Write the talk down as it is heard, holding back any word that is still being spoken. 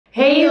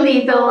Hey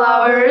little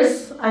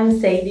lovers! I'm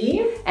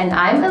Sadie. And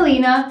I'm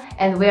Alina,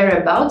 and we're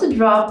about to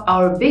drop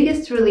our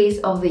biggest release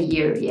of the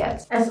year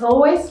yet. As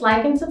always,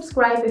 like and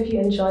subscribe if you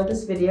enjoyed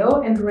this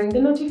video and ring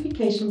the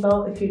notification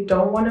bell if you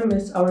don't want to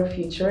miss our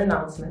future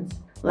announcements.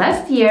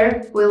 Last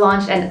year, we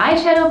launched an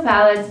eyeshadow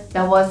palette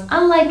that was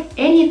unlike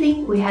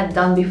anything we had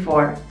done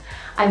before.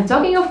 I'm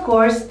talking, of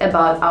course,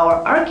 about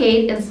our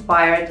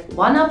arcade-inspired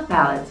 1UP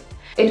palette.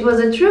 It was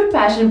a true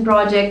passion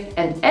project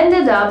and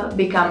ended up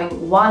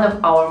becoming one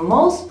of our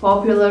most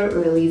popular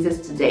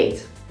releases to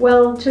date.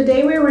 Well,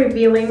 today we're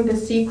revealing the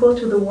sequel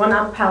to the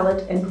 1UP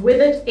palette and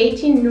with it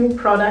 18 new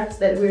products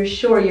that we're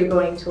sure you're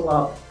going to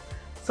love.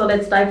 So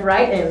let's dive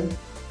right in.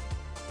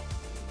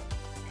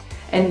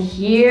 And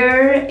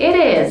here it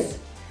is,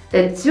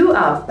 the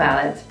 2UP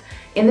palette.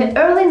 In the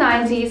early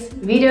 90s,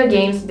 video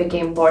games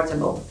became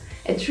portable,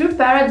 a true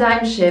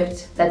paradigm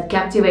shift that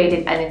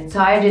captivated an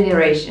entire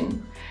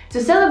generation.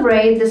 To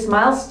celebrate this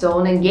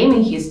milestone in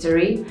gaming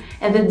history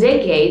and the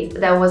decade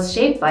that was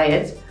shaped by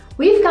it,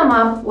 we've come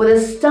up with a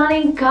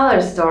stunning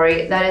color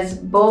story that is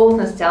both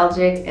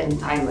nostalgic and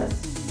timeless.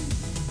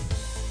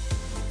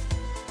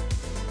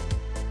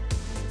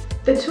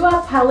 The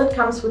 2UP palette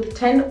comes with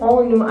 10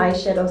 all-new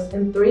eyeshadows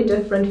in 3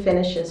 different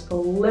finishes for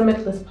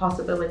limitless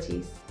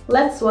possibilities.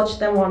 Let's swatch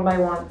them one by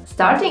one.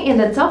 Starting in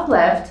the top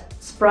left,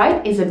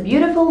 Sprite is a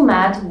beautiful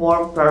matte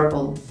warm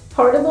purple.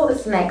 Portable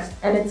is next,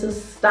 and it's a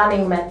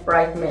stunning matte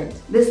bright mint.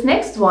 This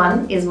next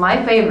one is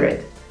my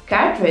favorite.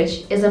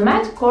 Cartridge is a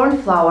matte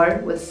cornflower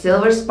with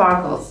silver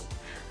sparkles.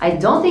 I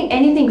don't think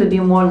anything could be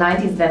more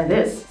 90s than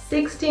this.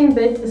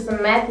 16-bit is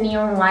a matte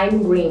neon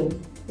lime green.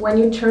 When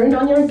you turned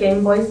on your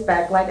Game Boy's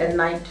backlight at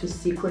night to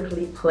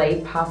secretly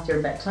play past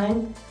your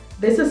bedtime,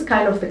 this is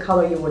kind of the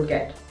color you would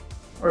get.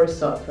 Or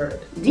so I've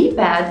heard.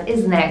 D-pad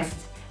is next,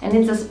 and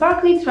it's a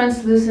sparkly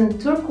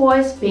translucent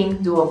turquoise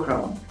pink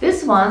duochrome.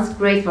 This one's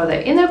great for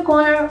the inner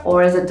corner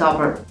or as a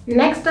topper.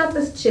 Next up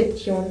is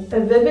Chiptune, a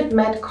vivid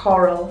matte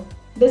coral.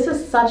 This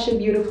is such a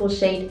beautiful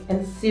shade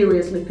and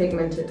seriously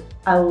pigmented.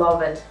 I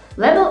love it.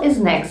 Level is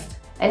next,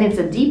 and it's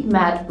a deep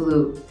matte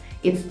blue.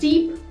 It's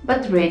deep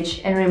but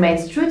rich and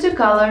remains true to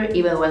color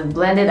even when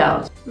blended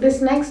out.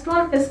 This next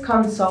one is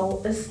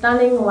Console, a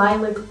stunning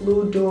lilac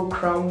blue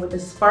duochrome with a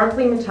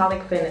sparkly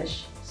metallic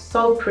finish.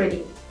 So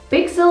pretty.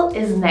 Pixel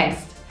is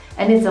next,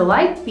 and it's a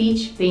light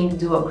peach pink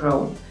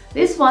duochrome.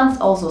 This one's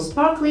also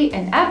sparkly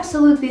and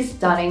absolutely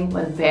stunning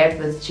when paired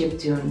with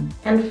Chiptune.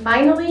 And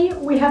finally,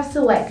 we have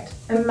Select,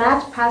 a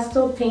matte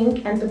pastel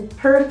pink and the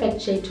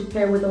perfect shade to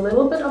pair with a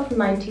little bit of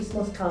 90s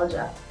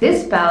nostalgia.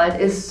 This palette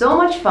is so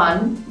much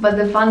fun, but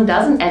the fun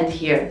doesn't end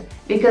here,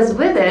 because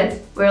with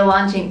it, we're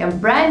launching a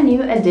brand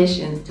new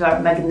addition to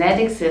our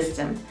magnetic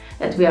system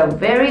that we are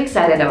very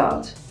excited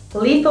about.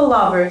 Lethal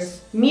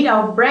lovers, meet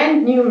our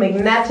brand new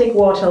magnetic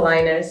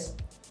waterliners.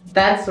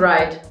 That's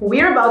right,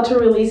 we're about to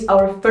release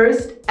our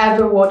first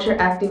ever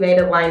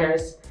water-activated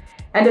liners.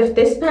 And if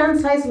this pen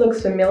size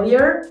looks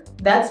familiar,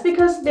 that's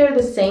because they're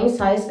the same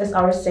size as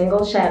our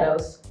single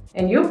shadows.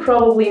 And you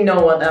probably know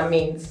what that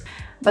means.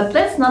 But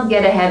let's not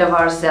get ahead of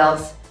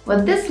ourselves.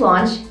 With this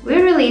launch,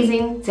 we're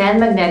releasing 10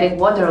 magnetic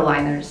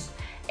waterliners.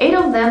 8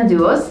 of them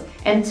duos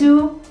and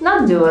 2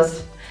 not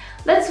duos.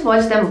 Let's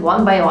watch them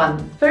one by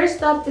one.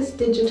 First up is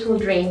Digital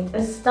Dream,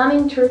 a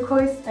stunning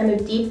turquoise and a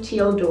deep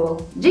teal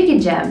duo. Jiggy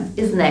Jam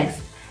is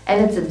next,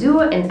 and it's a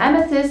duo in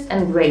amethyst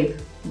and grape.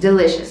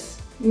 Delicious.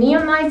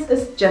 Neon Nights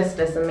is just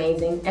as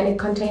amazing, and it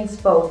contains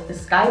both a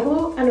sky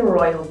blue and a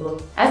royal blue.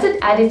 Acid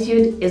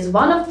Attitude is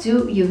one of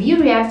 2 UV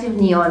reactive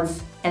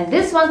neons, and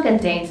this one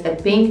contains a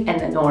pink and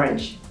an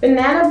orange.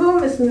 Banana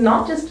Boom is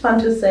not just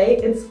fun to say,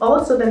 it's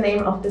also the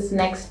name of this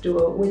next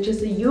duo, which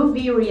is a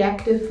UV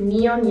reactive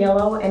neon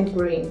yellow and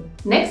green.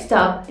 Next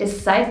up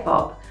is Side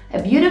Pop,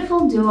 a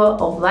beautiful duo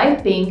of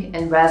light pink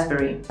and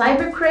raspberry.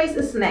 Cyber Craze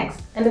is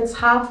next, and it's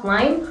half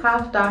lime,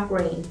 half dark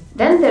green.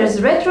 Then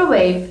there's Retro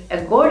Wave,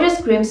 a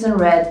gorgeous crimson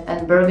red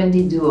and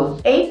burgundy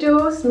duo. 8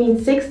 duos mean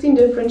 16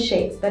 different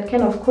shades that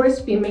can of course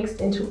be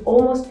mixed into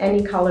almost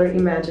any color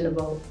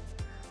imaginable.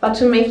 But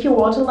to make your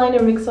waterliner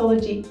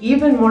mixology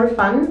even more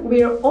fun,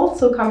 we are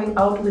also coming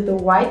out with a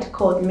white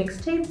called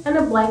Mixtape and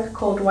a black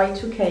called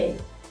Y2K.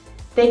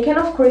 They can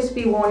of course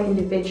be worn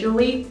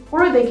individually,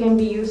 or they can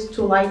be used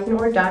to lighten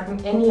or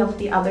darken any of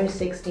the other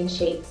 16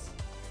 shades.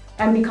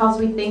 And because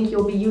we think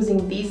you'll be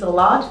using these a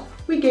lot,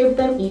 we gave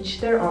them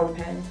each their own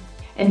pen.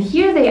 And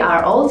here they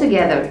are all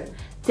together.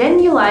 10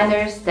 new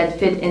liners that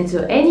fit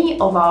into any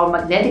of our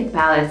magnetic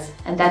palettes,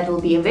 and that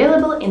will be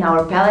available in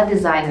our palette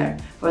designer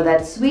for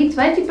that sweet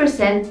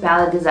 20%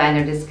 palette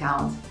designer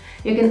discount.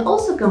 You can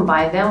also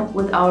combine them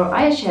with our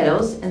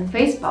eyeshadows and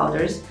face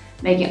powders,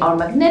 making our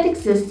magnetic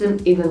system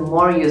even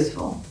more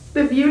useful.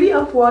 The beauty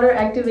of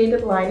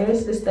water-activated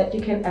liners is that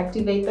you can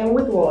activate them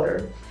with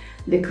water.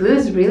 The clue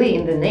is really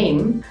in the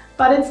name.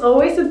 But it's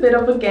always a bit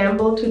of a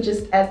gamble to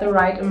just add the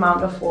right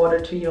amount of water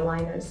to your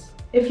liners.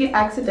 If you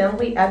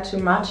accidentally add too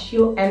much,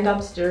 you'll end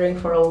up stirring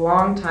for a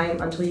long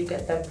time until you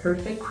get that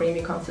perfect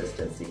creamy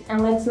consistency.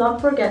 And let's not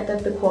forget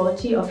that the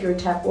quality of your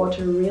tap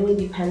water really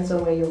depends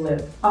on where you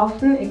live.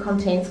 Often it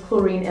contains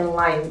chlorine and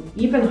lime,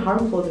 even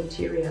harmful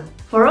bacteria.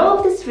 For all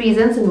of these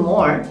reasons and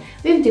more,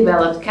 we've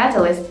developed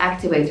Catalyst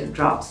Activator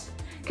Drops.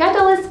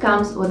 Catalyst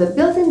comes with a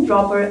built-in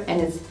dropper and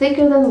it's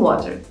thicker than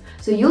water,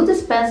 so you'll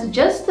dispense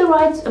just the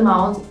right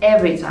amount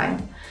every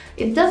time.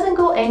 It doesn't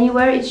go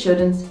anywhere it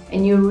shouldn't,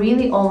 and you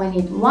really only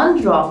need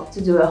one drop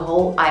to do a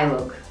whole eye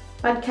look.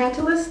 But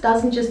Catalyst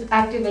doesn't just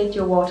activate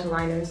your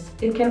waterliners,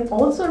 it can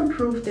also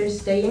improve their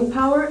staying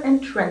power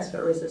and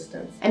transfer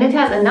resistance. And it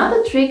has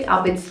another trick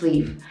up its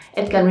sleeve.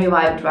 It can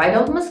revive dried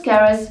out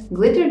mascaras,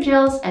 glitter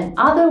gels and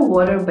other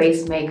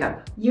water-based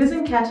makeup.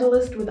 Using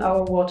Catalyst with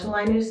our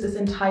waterliners is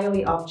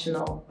entirely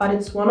optional, but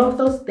it's one of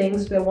those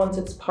things where once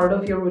it's part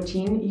of your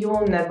routine, you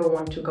will never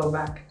want to go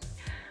back.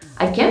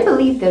 I can't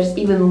believe there's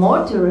even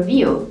more to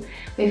reveal.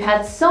 We've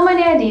had so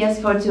many ideas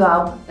for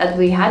 2UP that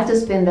we had to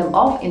spin them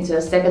off into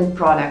a second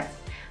product.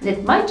 And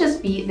it might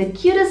just be the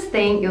cutest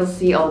thing you'll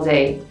see all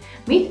day.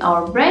 Meet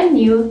our brand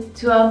new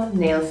 2UP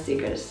nail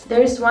stickers.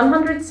 There's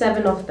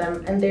 107 of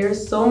them and they're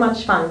so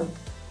much fun.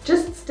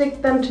 Just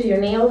stick them to your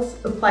nails,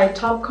 apply a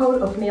top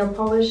coat of nail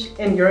polish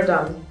and you're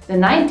done. The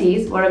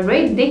 90s were a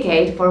great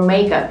decade for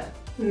makeup.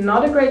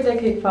 Not a great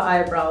decade for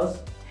eyebrows.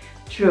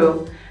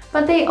 True,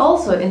 but they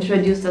also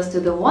introduced us to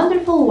the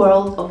wonderful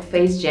world of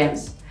face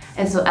gems.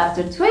 And so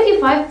after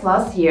 25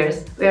 plus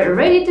years, we're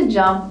ready to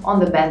jump on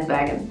the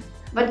bandwagon.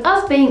 But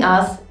us being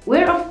us,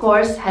 we're of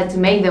course had to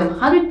make them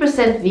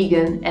 100%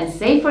 vegan and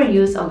safe for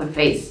use on the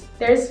face.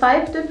 There's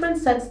 5 different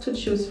sets to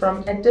choose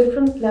from at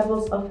different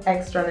levels of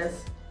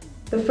extraness.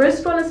 The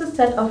first one is a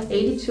set of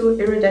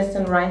 82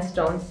 iridescent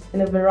rhinestones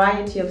in a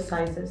variety of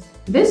sizes.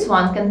 This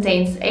one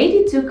contains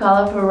 82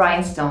 colorful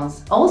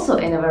rhinestones, also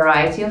in a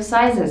variety of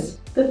sizes.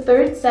 The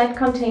third set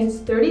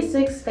contains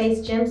 36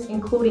 face gems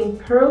including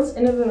pearls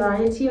in a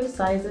variety of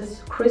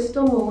sizes,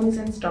 crystal moons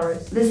and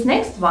stars. This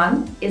next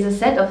one is a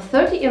set of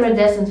 30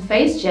 iridescent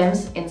face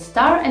gems in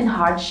star and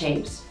heart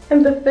shapes.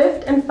 And the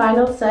fifth and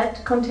final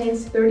set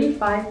contains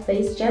 35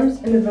 face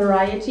gems in a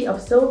variety of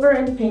silver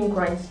and pink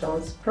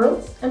rhinestones,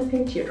 pearls and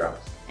pink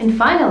teardrops. And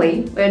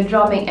finally, we're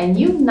dropping a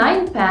new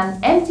 9-pan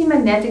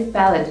anti-magnetic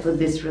palette with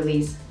this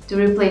release to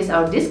replace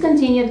our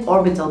discontinued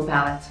orbital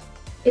palette.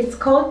 It's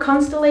called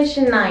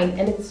Constellation 9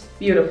 and it's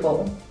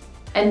beautiful.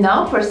 And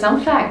now for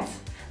some facts.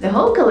 The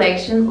whole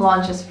collection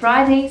launches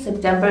Friday,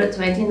 September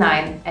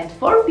 29 at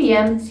 4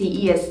 p.m.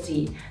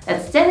 CEST.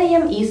 That's 10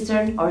 a.m.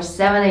 Eastern or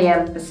 7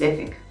 a.m.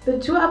 Pacific. The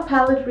 2UP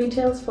palette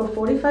retails for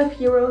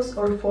 €45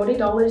 or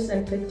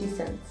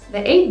 $40.50.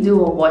 The 8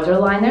 duo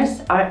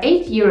waterliners are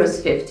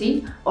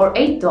 €8.50 or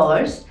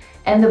 $8,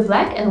 and the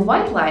black and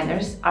white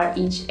liners are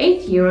each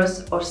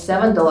 €8 or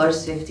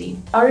 $7.50.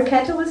 Our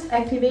Catalyst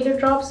Activator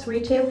Drops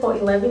retail for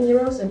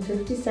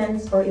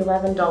 €11.50 or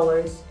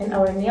 $11, and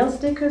our nail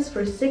stickers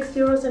for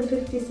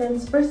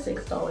 €6.50 or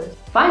 $6.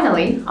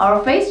 Finally,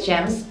 our face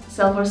gems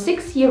sell for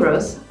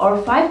 €6 or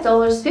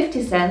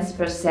 $5.50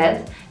 per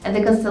set, and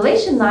the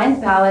Constellation 9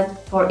 palette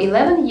for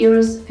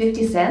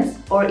 €11.50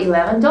 or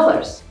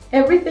 $11.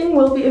 Everything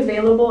will be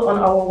available on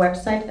our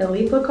website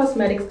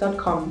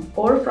alephacosmetics.com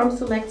or from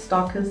select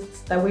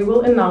stockists that we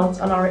will announce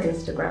on our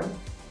Instagram.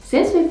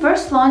 Since we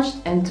first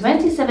launched in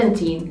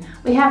 2017,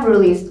 we have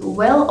released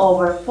well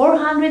over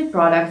 400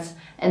 products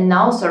and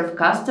now serve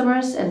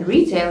customers and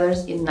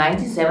retailers in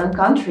 97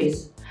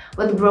 countries.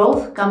 With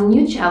growth come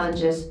new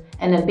challenges,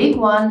 and a big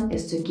one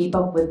is to keep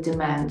up with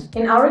demand.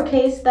 In our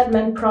case, that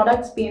meant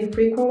products being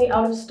frequently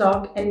out of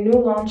stock and new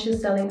launches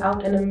selling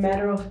out in a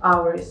matter of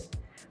hours.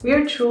 We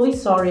are truly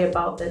sorry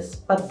about this,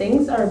 but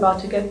things are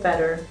about to get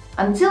better.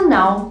 Until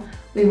now,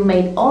 we've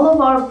made all of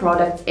our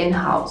products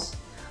in-house.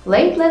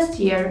 Late last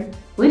year,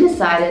 we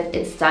decided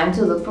it's time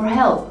to look for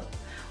help.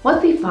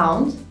 What we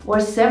found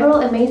were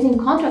several amazing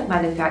contract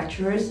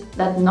manufacturers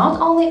that not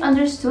only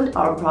understood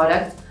our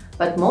products,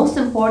 but most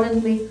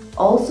importantly,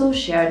 also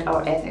shared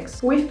our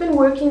ethics. We've been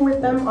working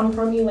with them on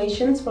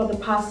formulations for the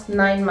past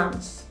 9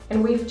 months,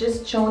 and we've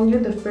just shown you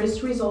the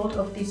first result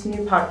of these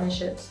new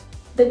partnerships.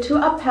 The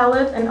 2UP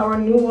palette and our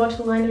new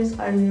waterliners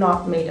are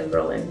not made in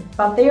Berlin,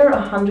 but they are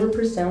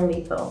 100%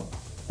 lethal.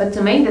 But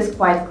to make this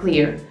quite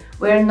clear,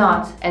 we're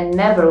not and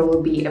never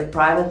will be a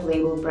private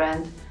label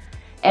brand.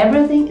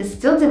 Everything is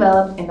still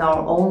developed in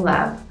our own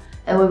lab,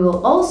 and we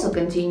will also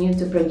continue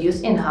to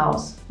produce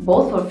in-house,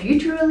 both for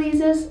future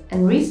releases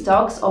and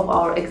restocks of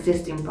our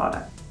existing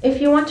product. If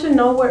you want to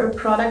know where a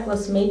product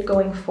was made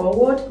going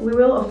forward, we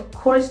will of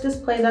course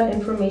display that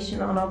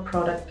information on our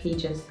product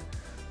pages.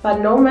 But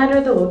no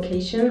matter the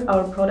location,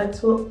 our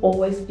products will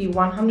always be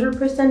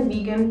 100%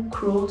 vegan,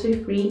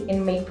 cruelty-free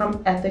and made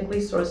from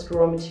ethically sourced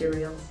raw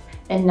materials.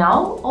 And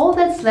now all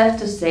that's left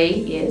to say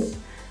is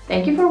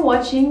thank you for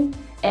watching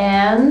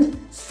and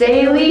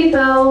stay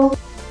lethal!